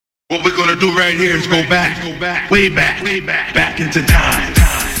What we're gonna do right here is go back, way back into time.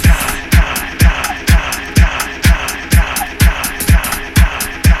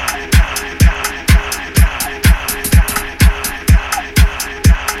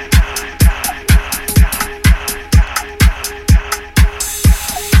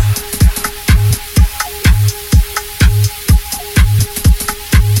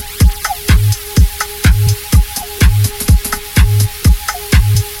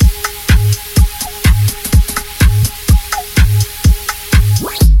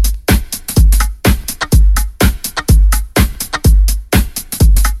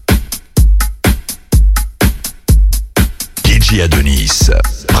 Adonis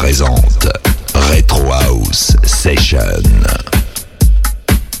présente Retro House Session.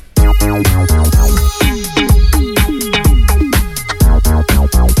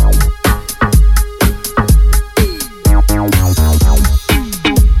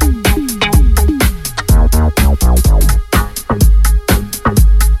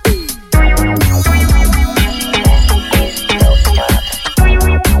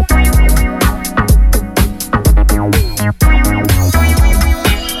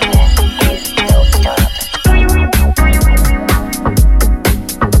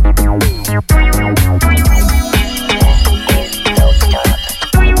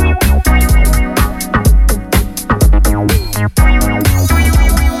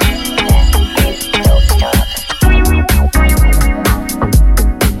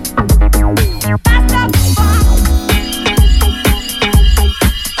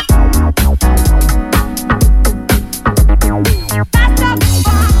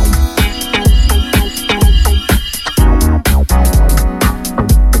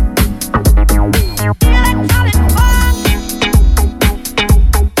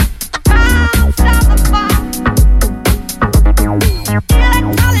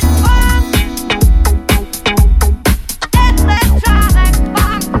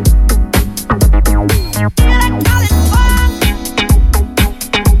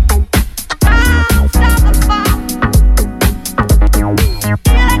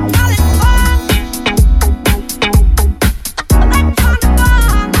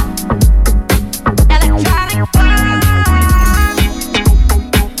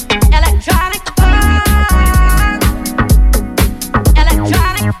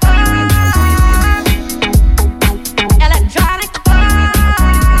 Electronic fun.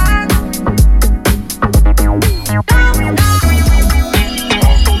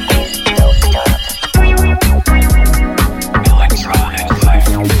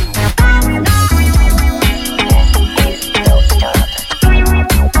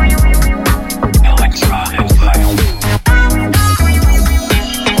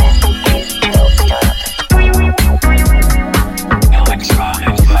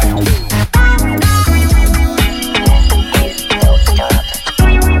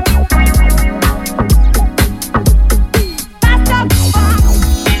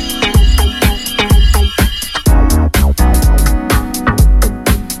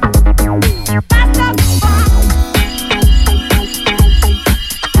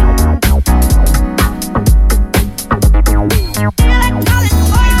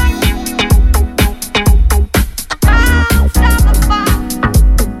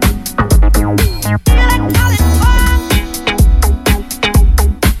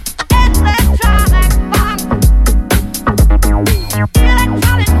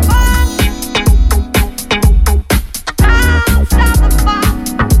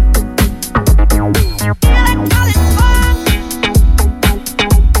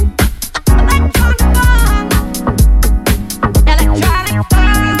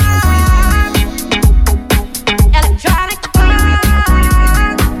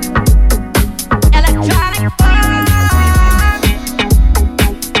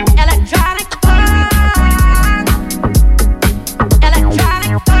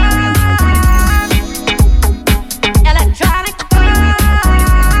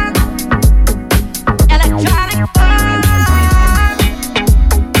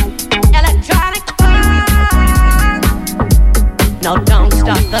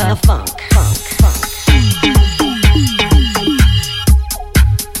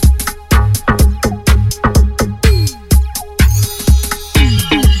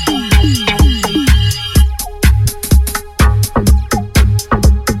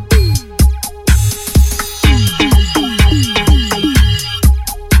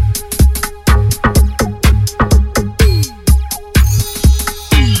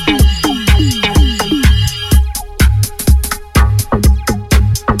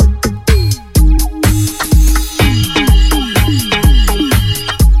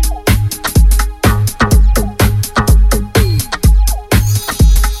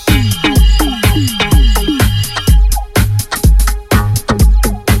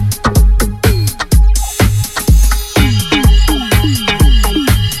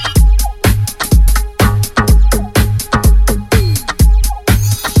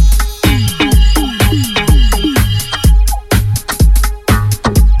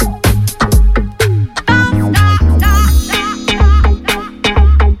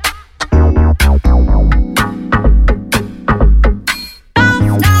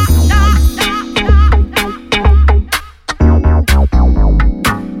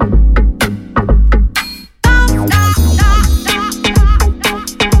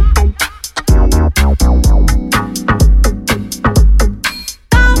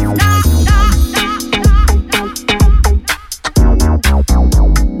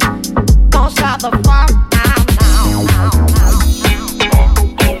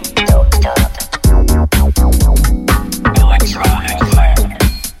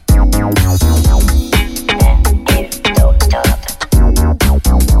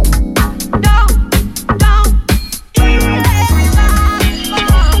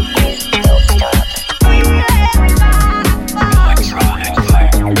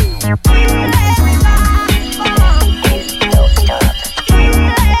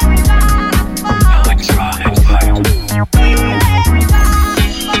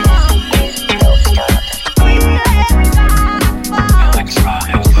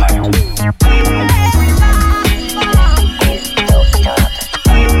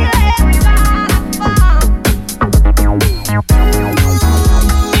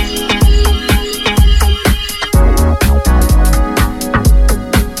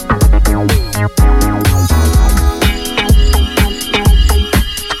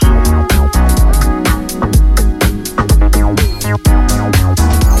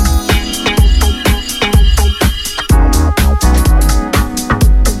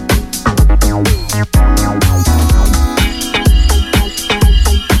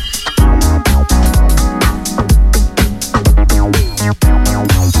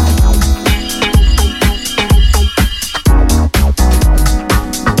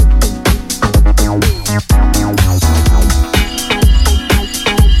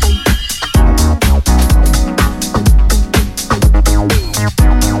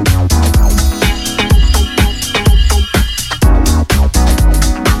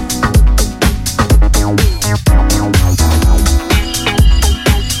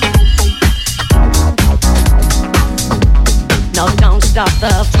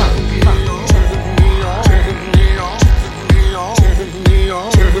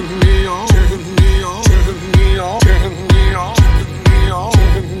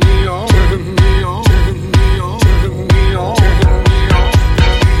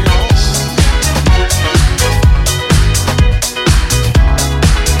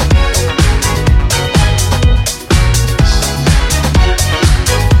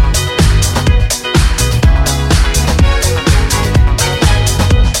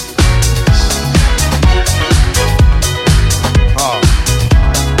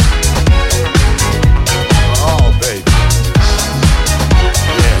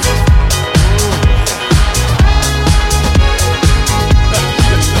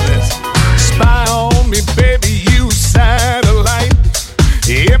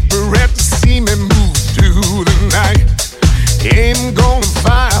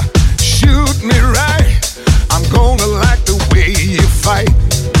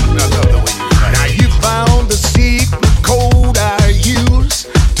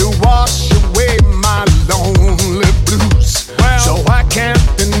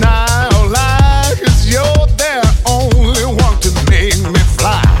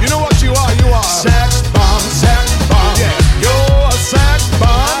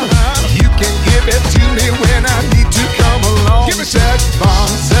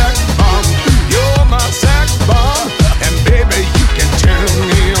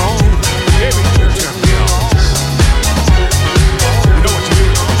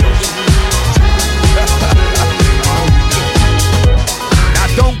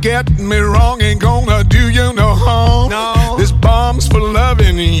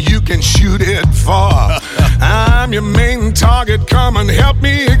 you can shoot it far. I'm your main target, come and help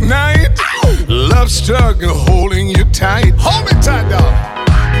me ignite. Love struggle holding you tight. Hold me tight, dog.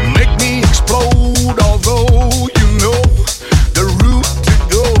 Make me explode, although you know the route to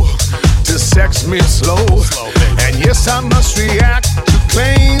go to sex me slow. And yes, I must react to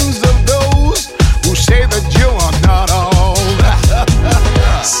claims of those who say that you are not all.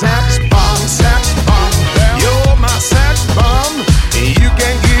 Sex bomb, you're my sex bomb. You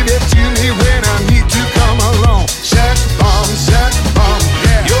can give it to me when I need to come along. Sex bomb,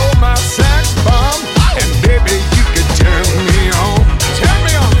 yeah. You're my sex bomb, and baby you can turn me on. Turn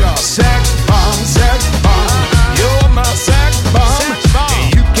me on, dog. Sex bomb, you're my sex bomb.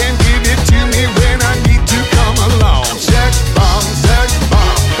 You can give it to me when I need to come along. Sex bomb,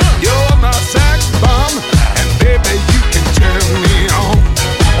 you're my sex bomb, and baby you can turn me on.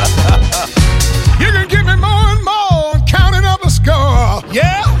 You can give me more and more, counting up a score.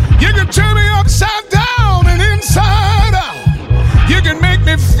 Yeah, you can turn me upside down and inside out. You can make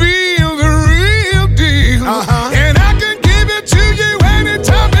me feel the real deal, and I can give it to you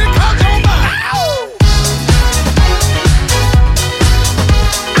anytime because you're mine.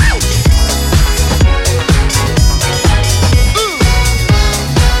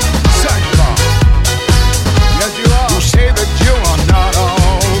 Sex bomb. Yes, you are. You say that you are not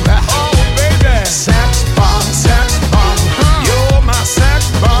all that. Oh, baby. Sex bomb, you're my sex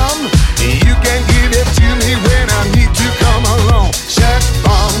bomb. You can give it to me when I need to come along. Sex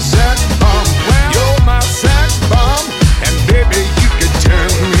bomb, you're my sex bomb, and baby you can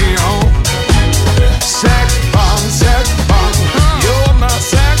turn me on. Sex bomb, you're my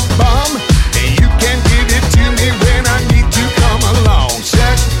sex bomb, and you can give it to me when I need to come along.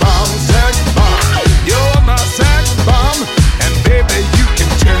 Sex bomb, you're my sex bomb, and baby you can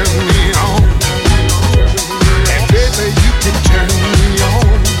turn me on. And baby you can turn me on.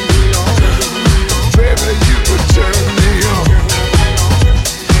 Baby you can turn me on.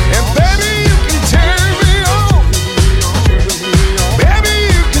 And baby you can turn me on. Baby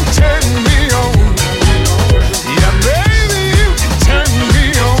you can turn me on. Yeah, baby you can turn me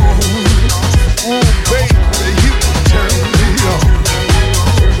on. Ooh, baby you can turn me on.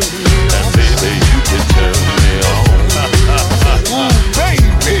 And baby you can turn me on. Ooh,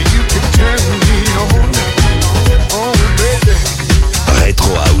 baby you can turn me on. Oh, baby.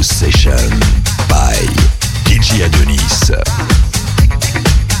 Retro House Session by DJ Adonis.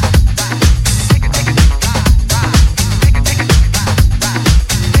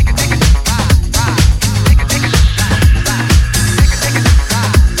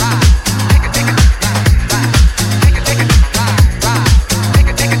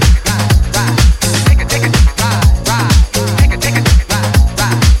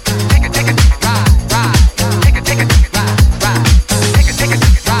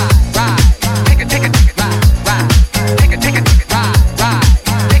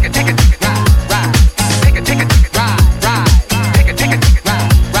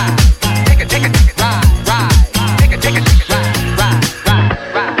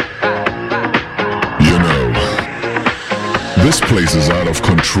 This place is out of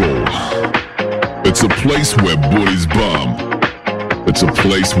control. It's a place where booties bomb. It's a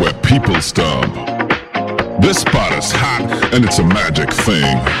place where people stomp. This spot is hot and it's a magic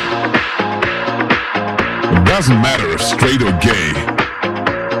thing. It doesn't matter if straight or gay.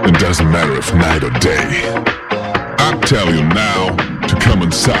 It doesn't matter if night or day. I tell you now to come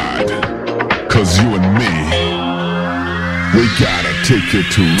inside. 'Cause you and me, we gotta take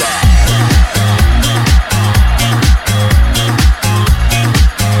it to ride.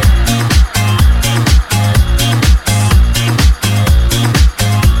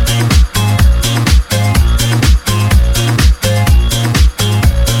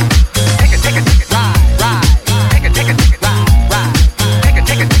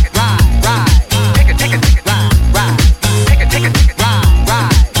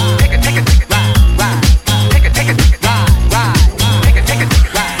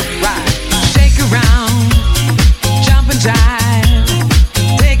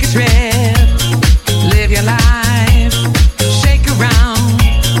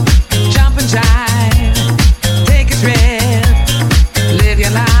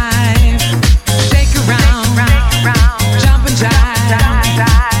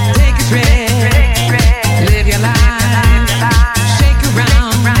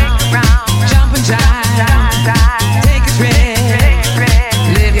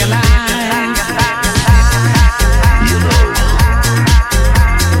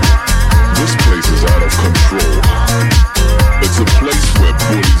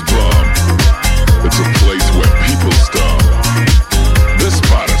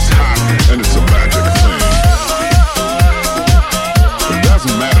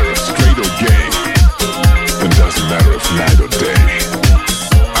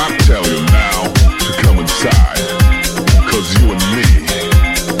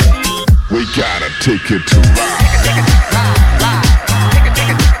 take it to ride.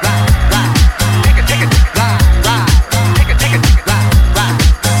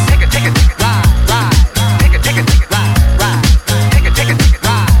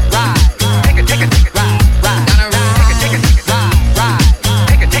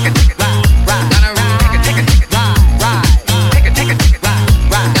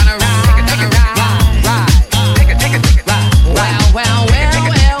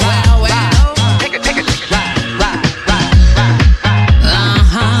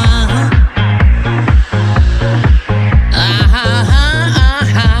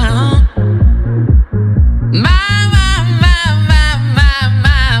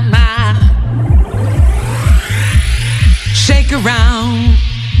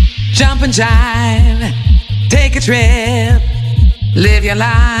 Jive, take a trip, live your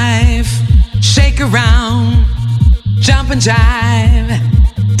life, shake around, jump and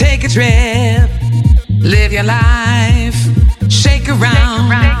jive, take a trip, live your life, shake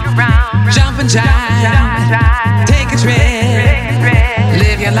around, jump and jive, take a trip,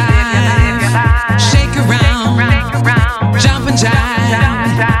 live your life, shake around, jump and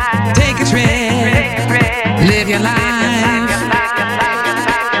jive, take a trip, live your life.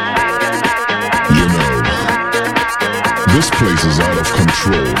 This place is out of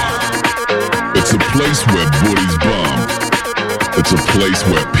control. It's a place where booties bump. It's a place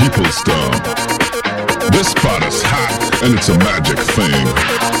where people stomp. This spot is hot and it's a magic thing.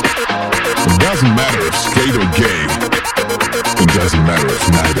 It doesn't matter if straight or gay. It doesn't matter if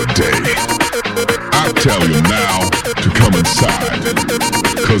night or day. I tell you now to come inside.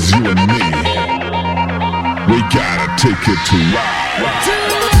 'Cause you and me, we gotta take it to ride.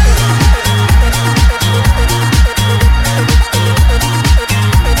 Ride.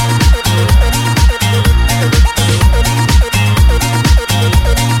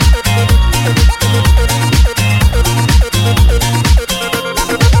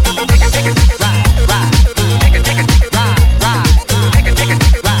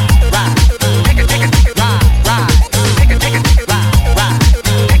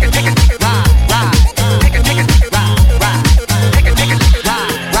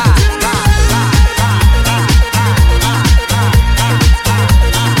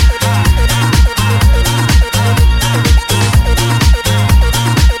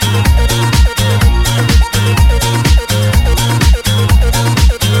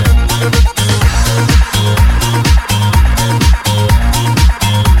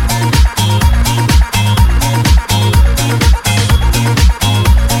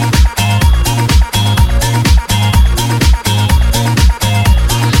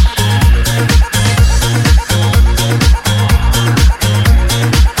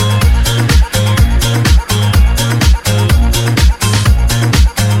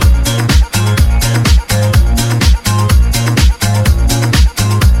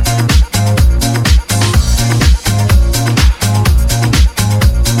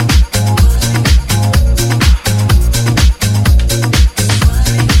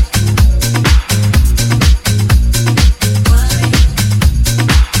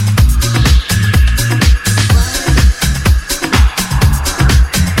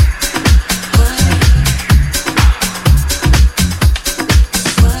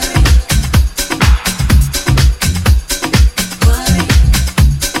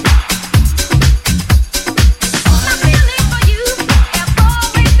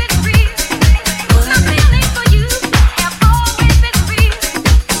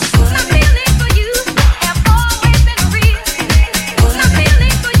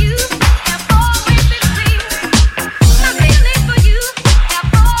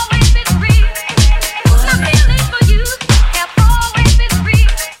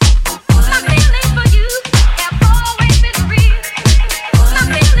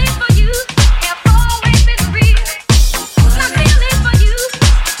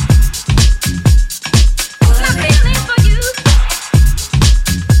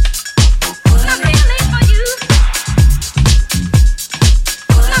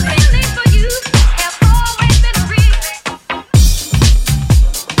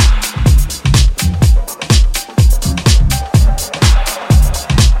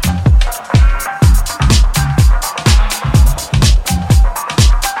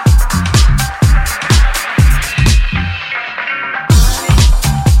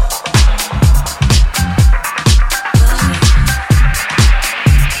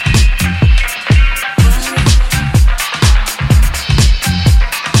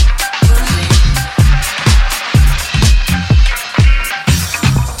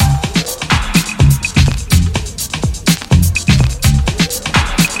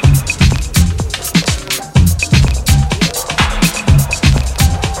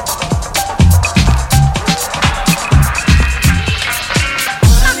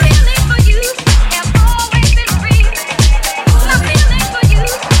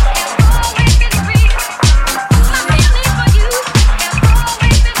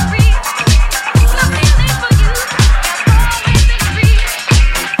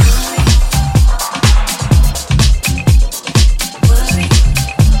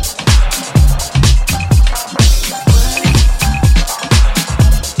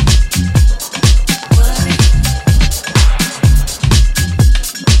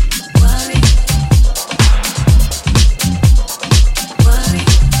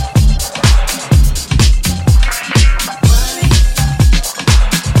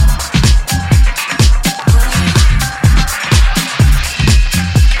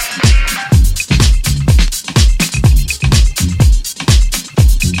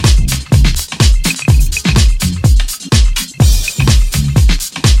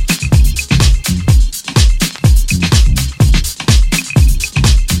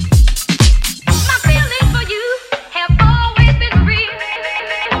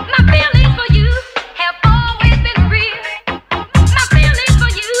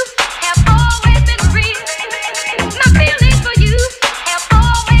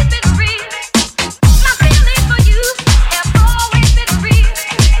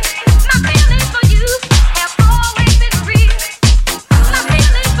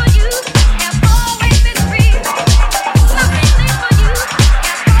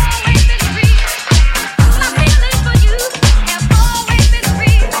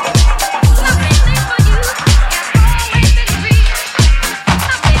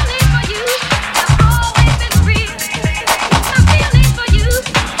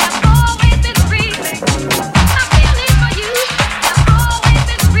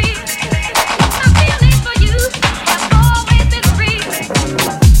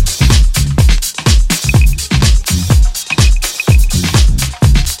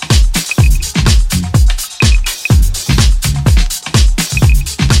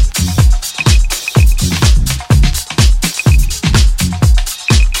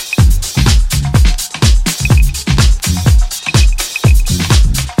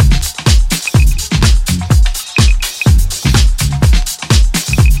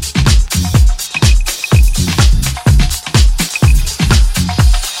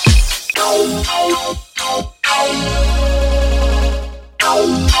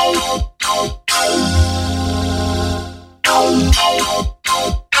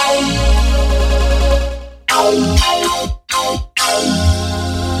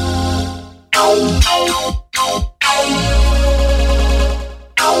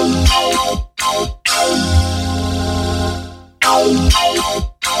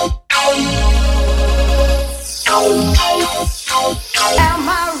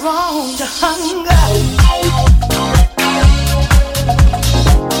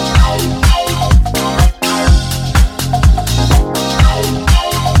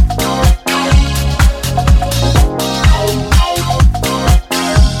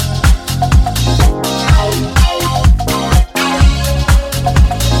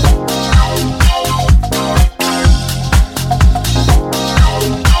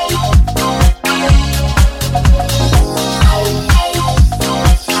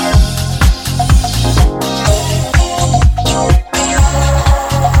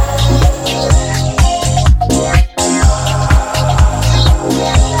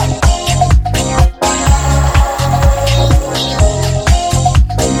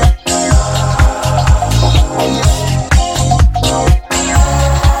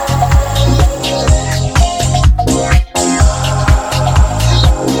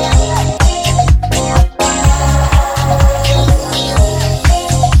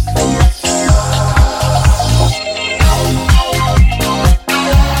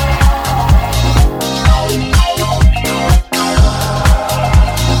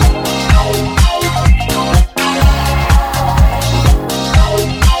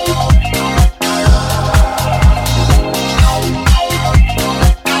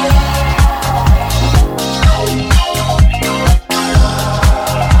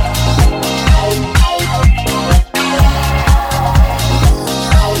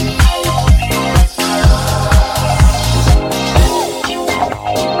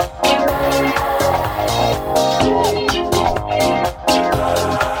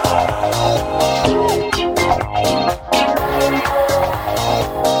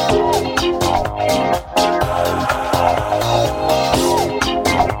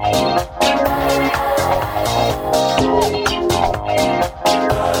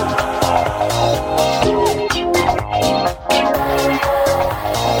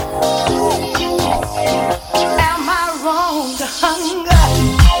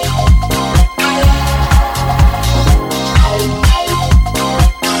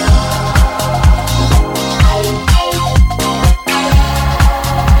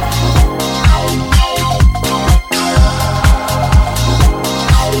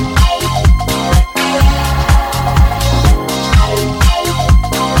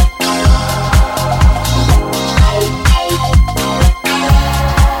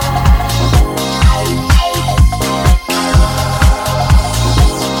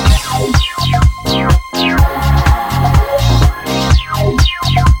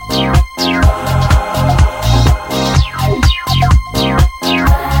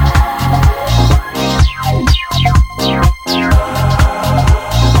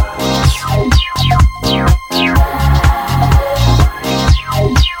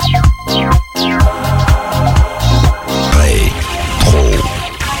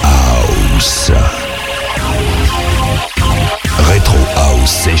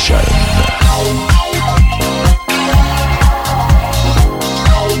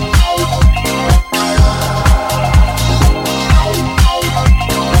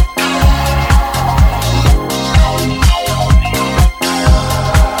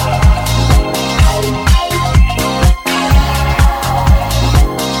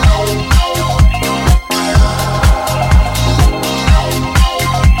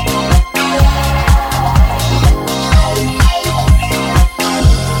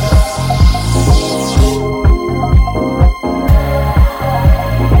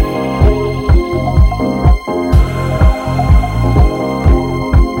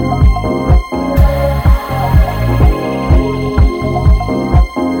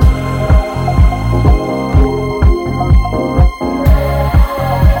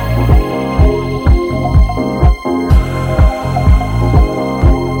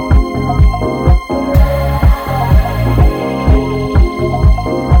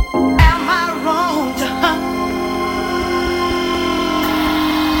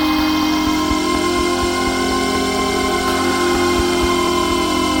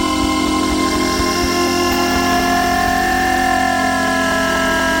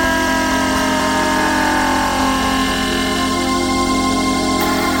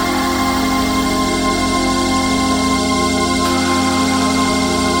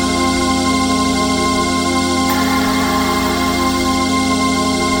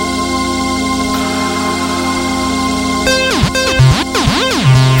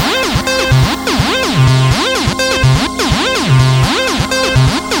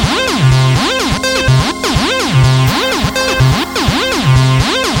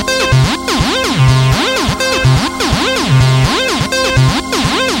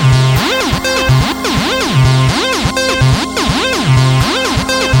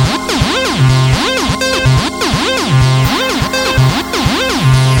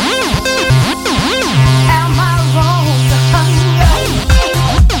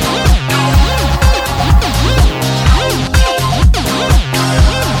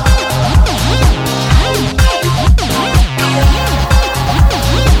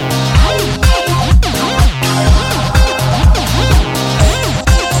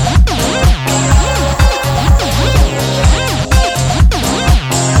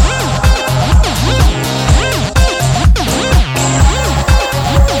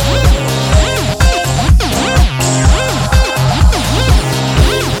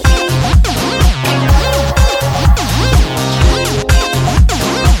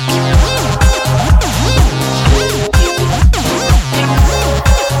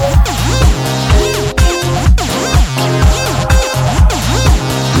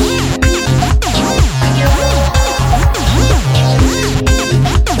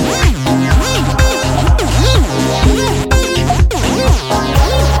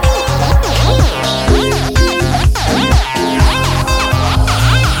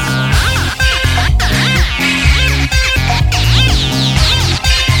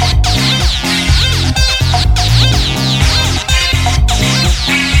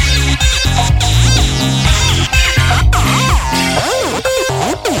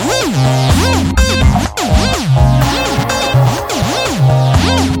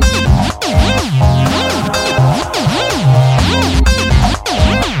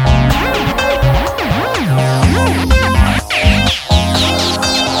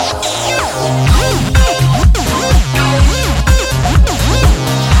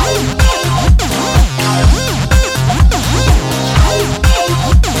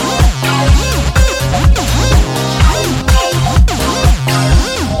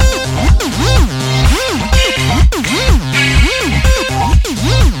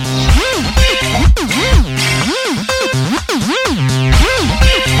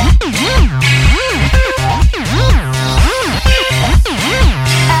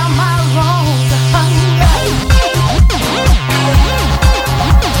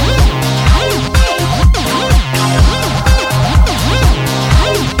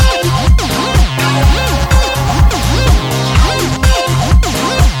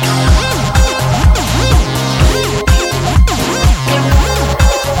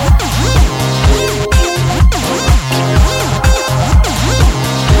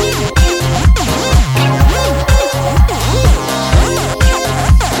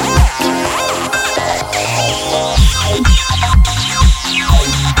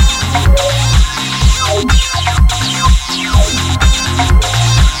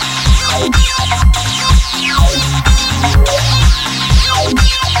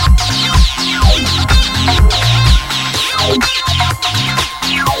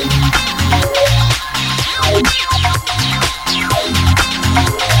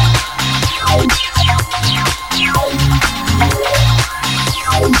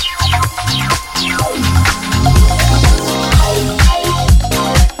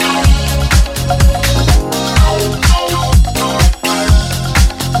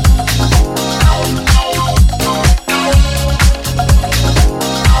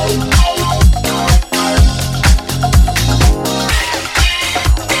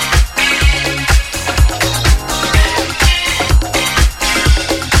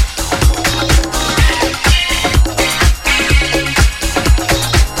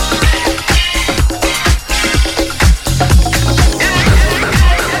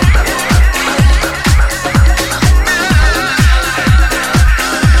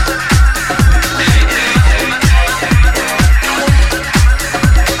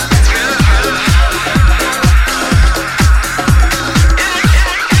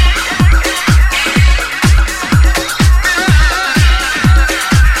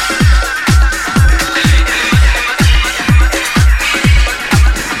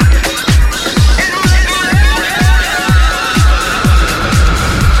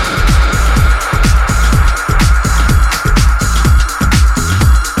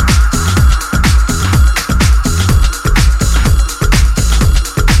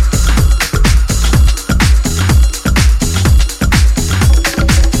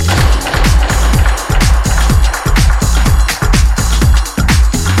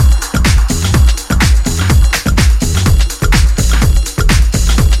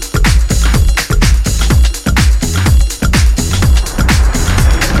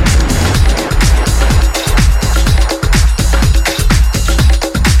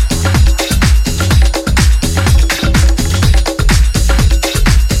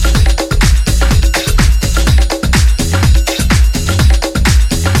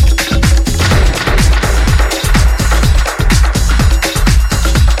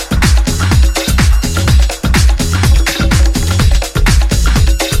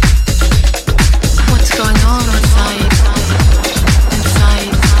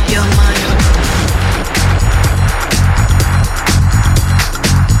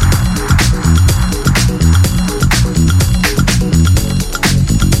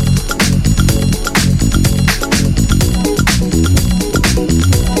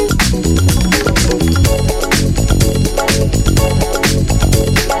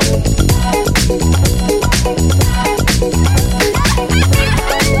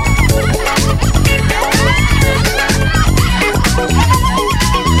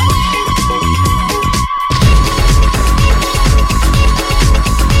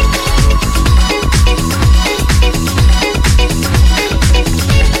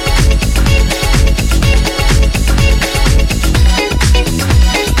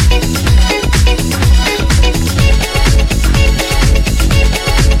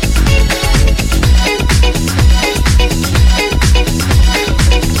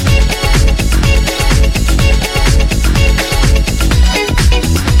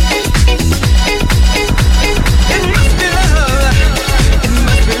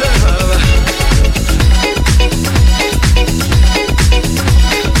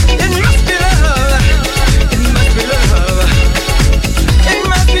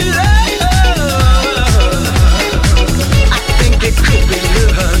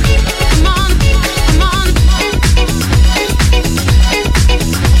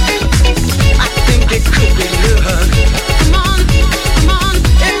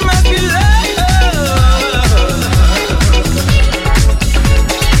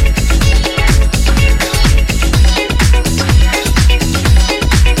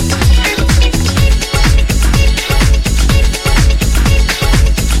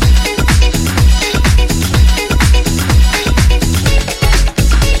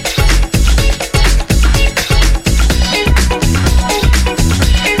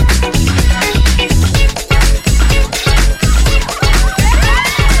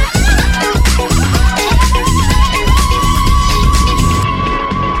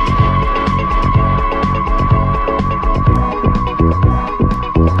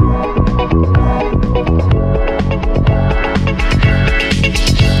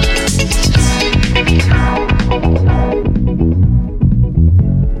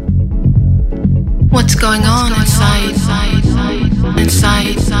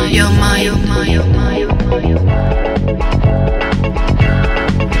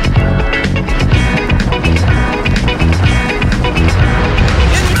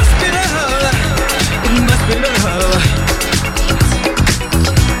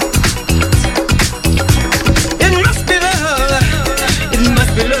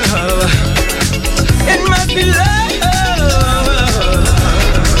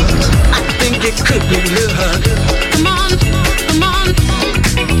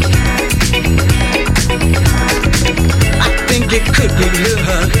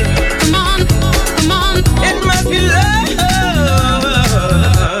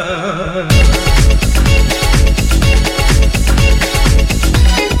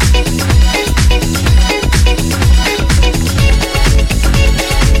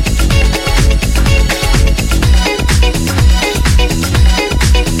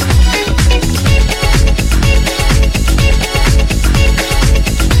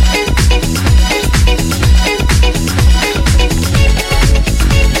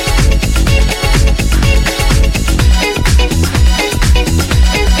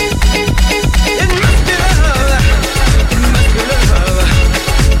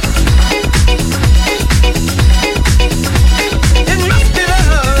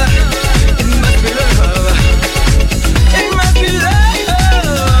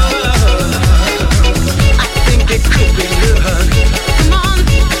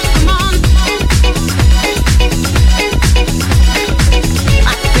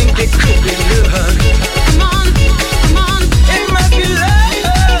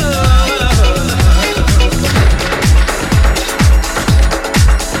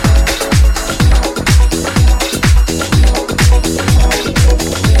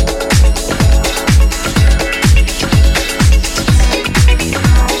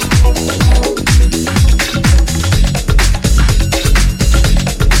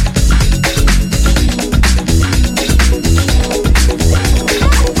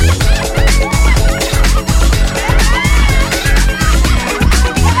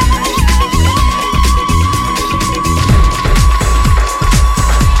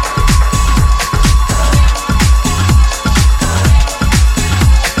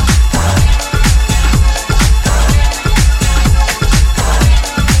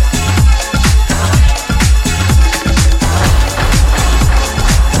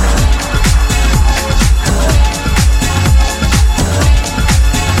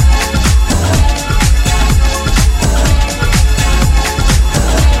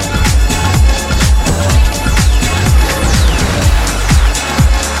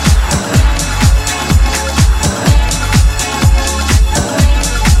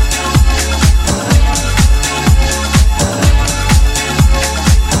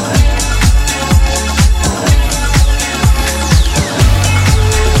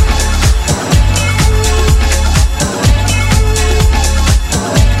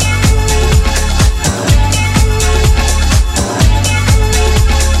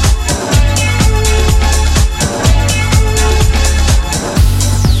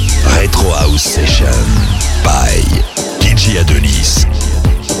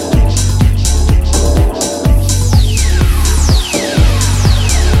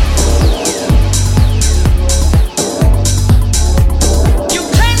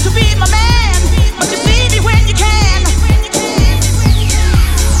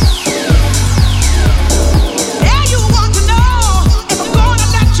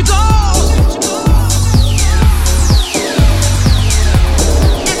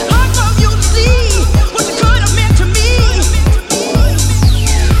 To me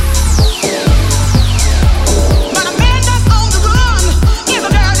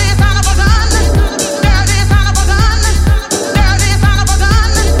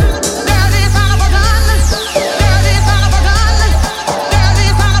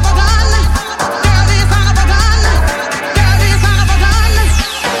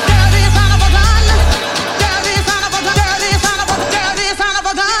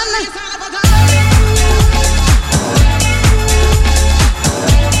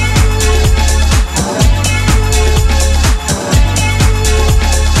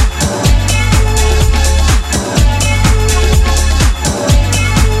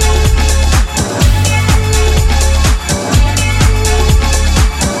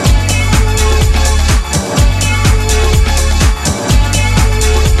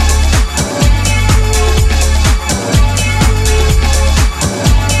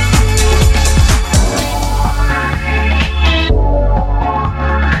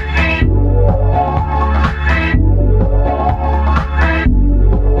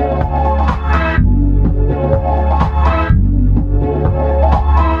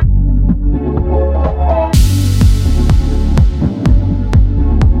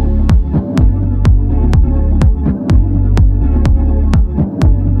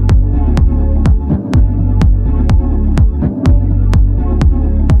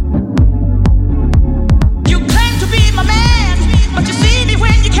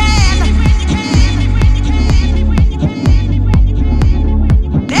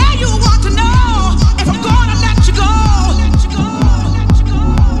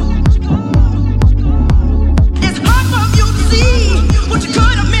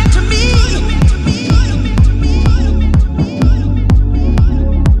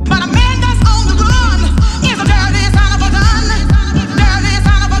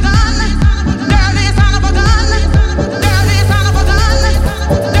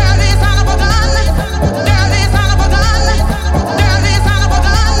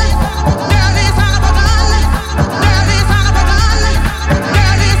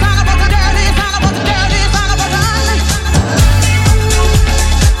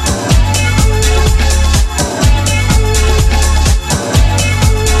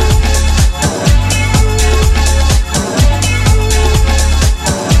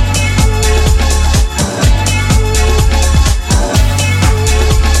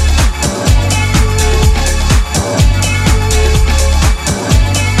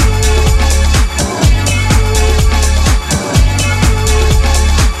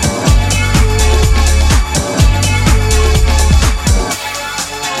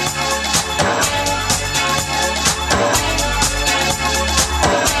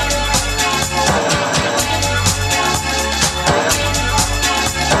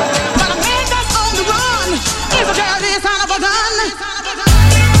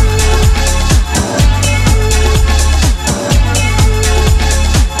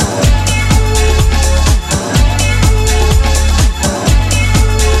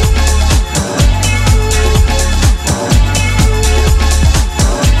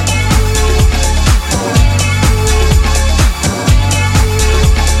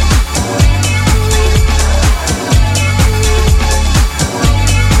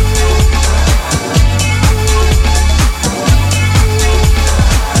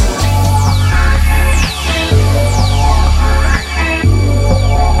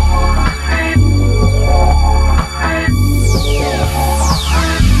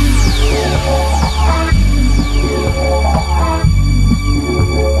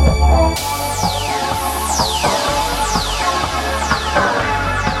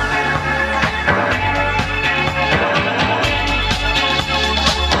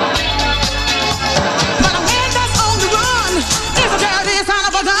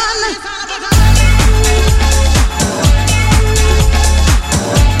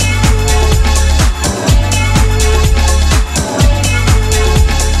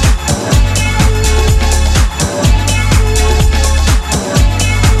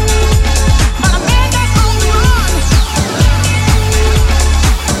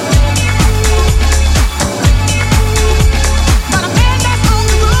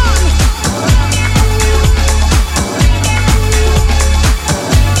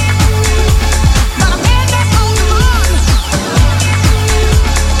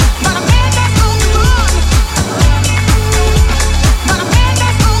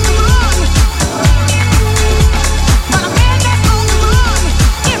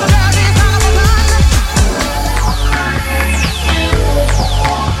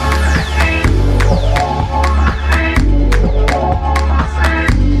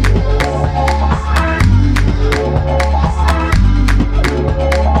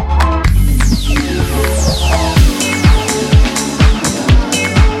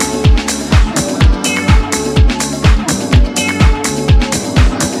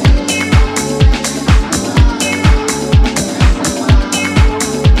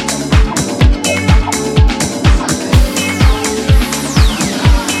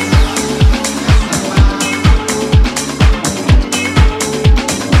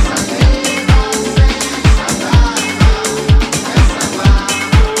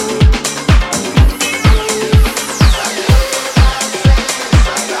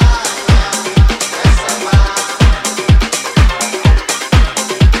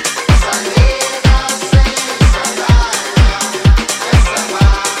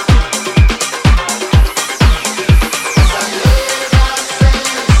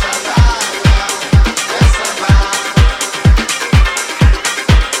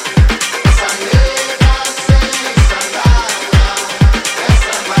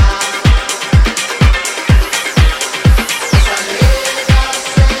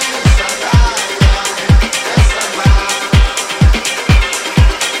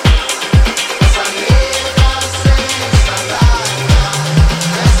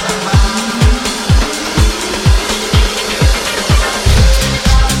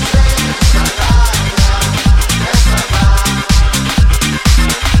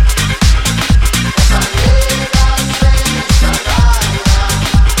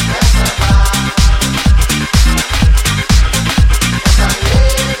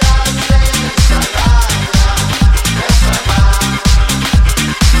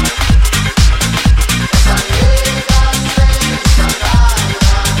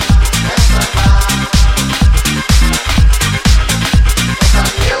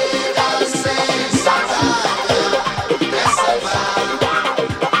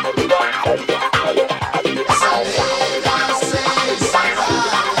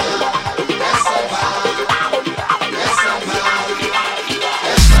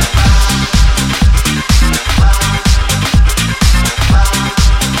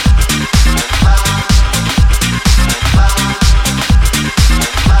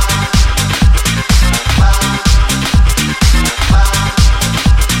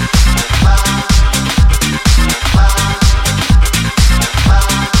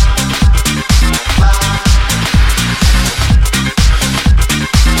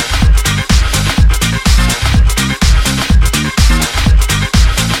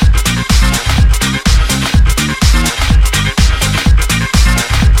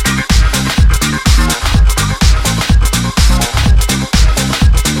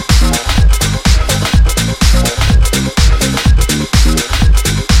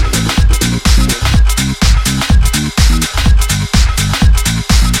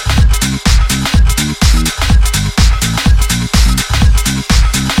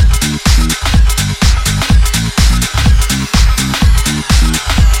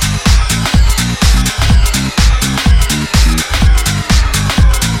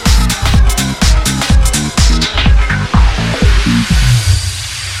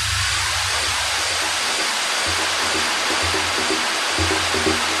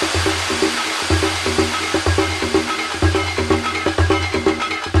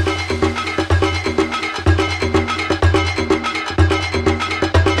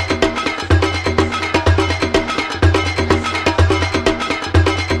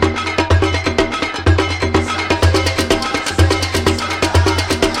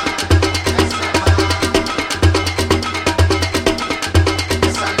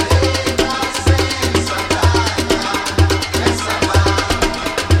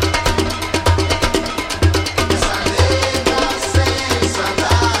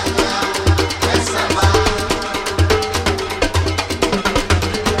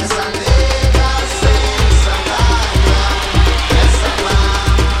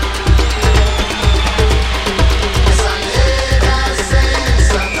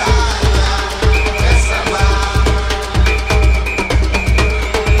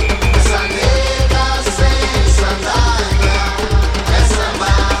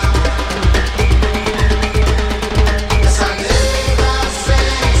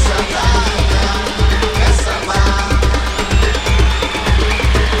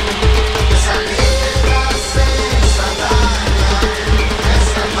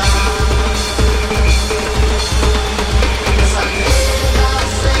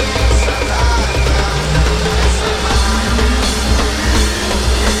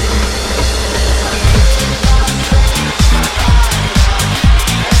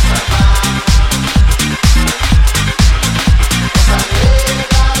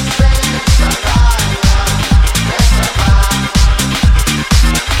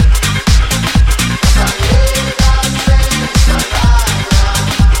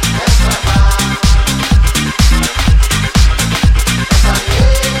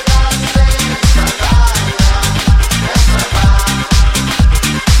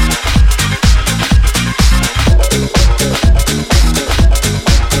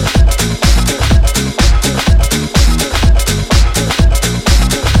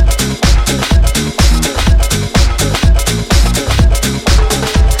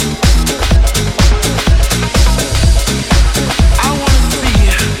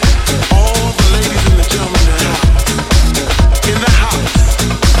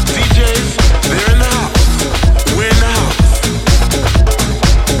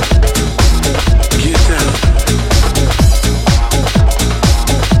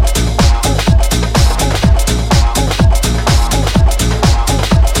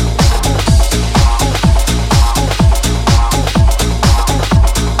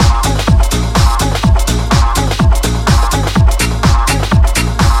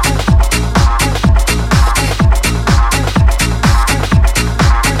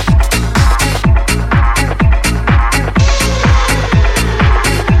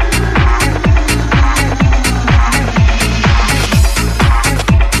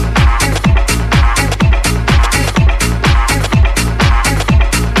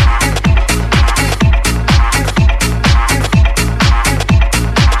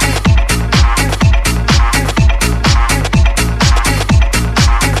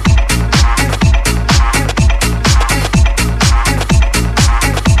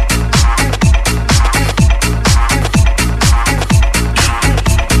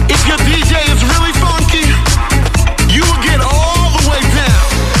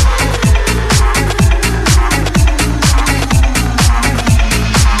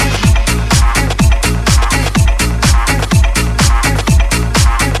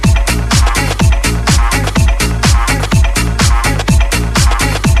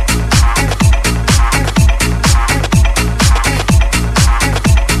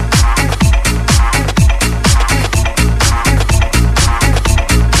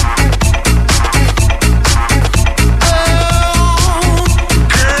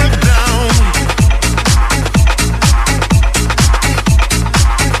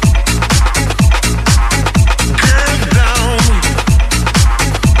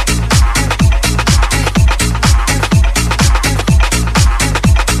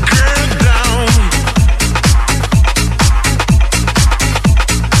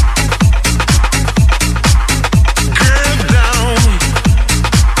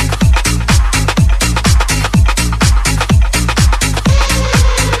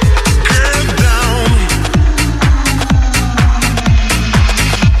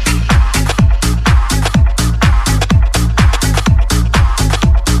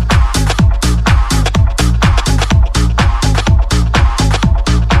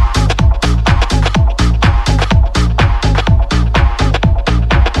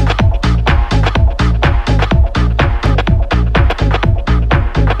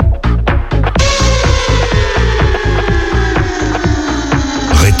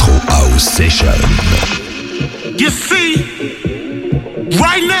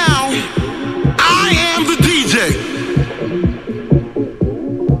Right now, I am the DJ.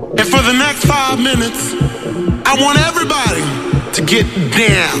 And for the next 5 minutes, I want everybody to get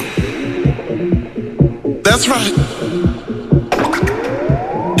down. That's right.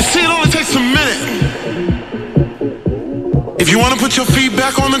 You see, it only takes a minute. If you want to put your feet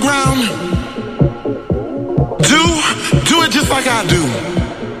back on the ground, do it just like I do.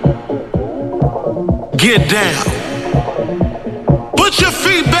 Get down. Put your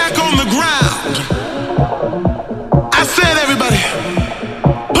feet back on the ground. I said, everybody,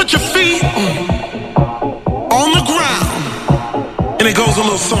 put your feet on the ground. And it goes a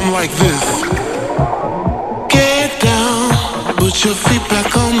little something like this. Get down. Put your feet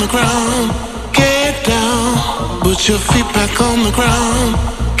back on the ground. Get down. Put your feet back on the ground.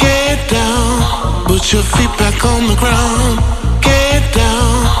 Get down. Put your feet back on the ground. Get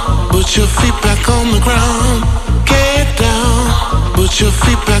down. Put your feet back on the ground. Get down. Put your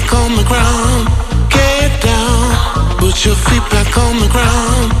feet back on the ground. Get down. Put your feet back on the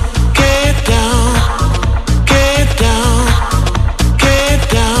ground. Get down. Get down. Get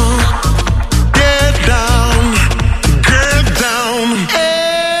down. Get down. Get down.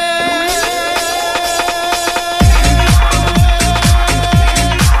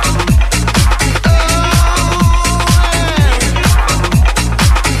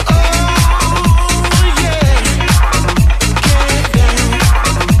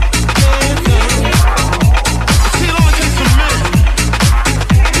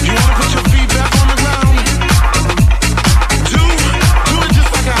 If you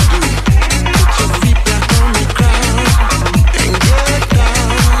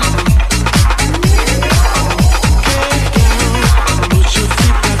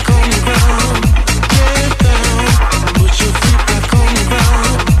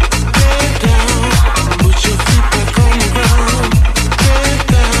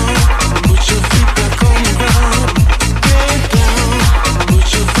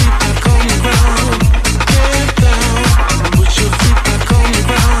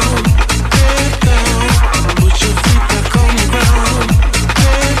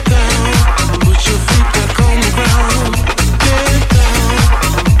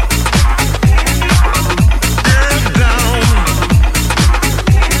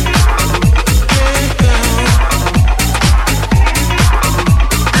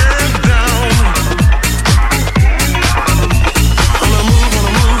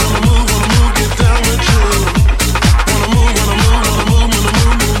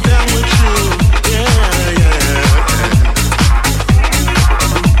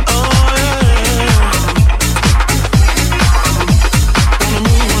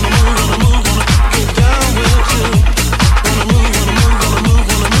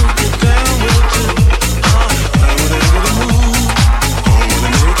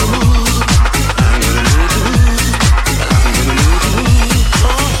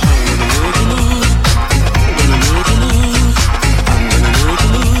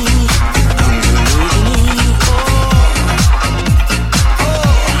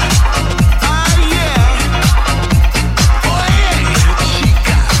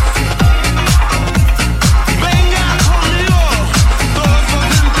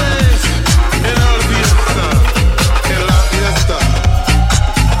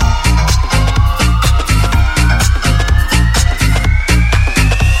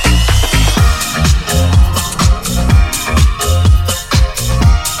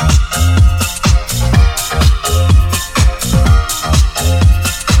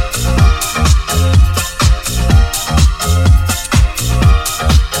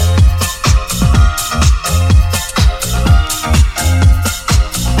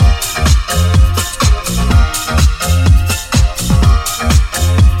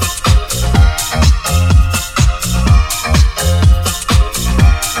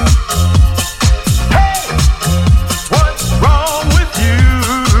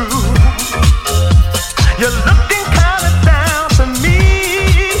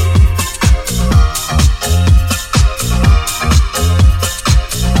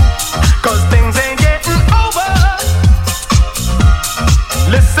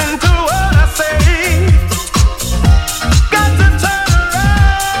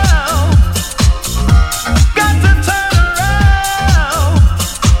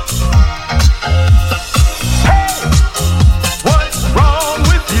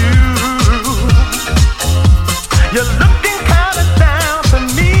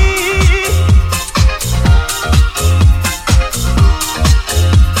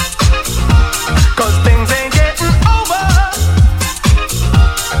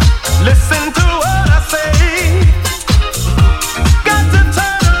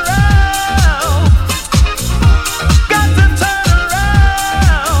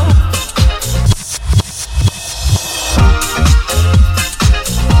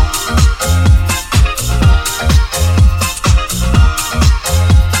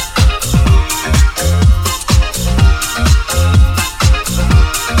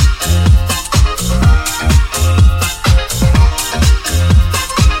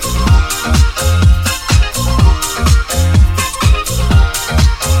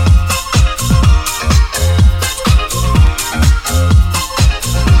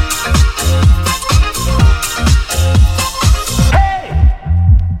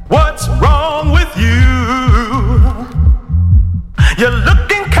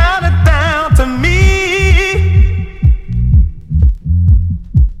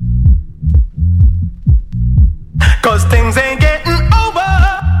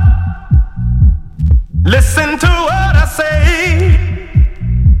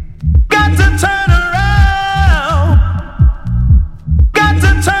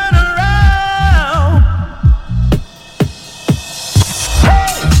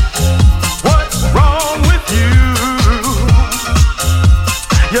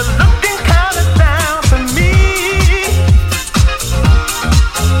You look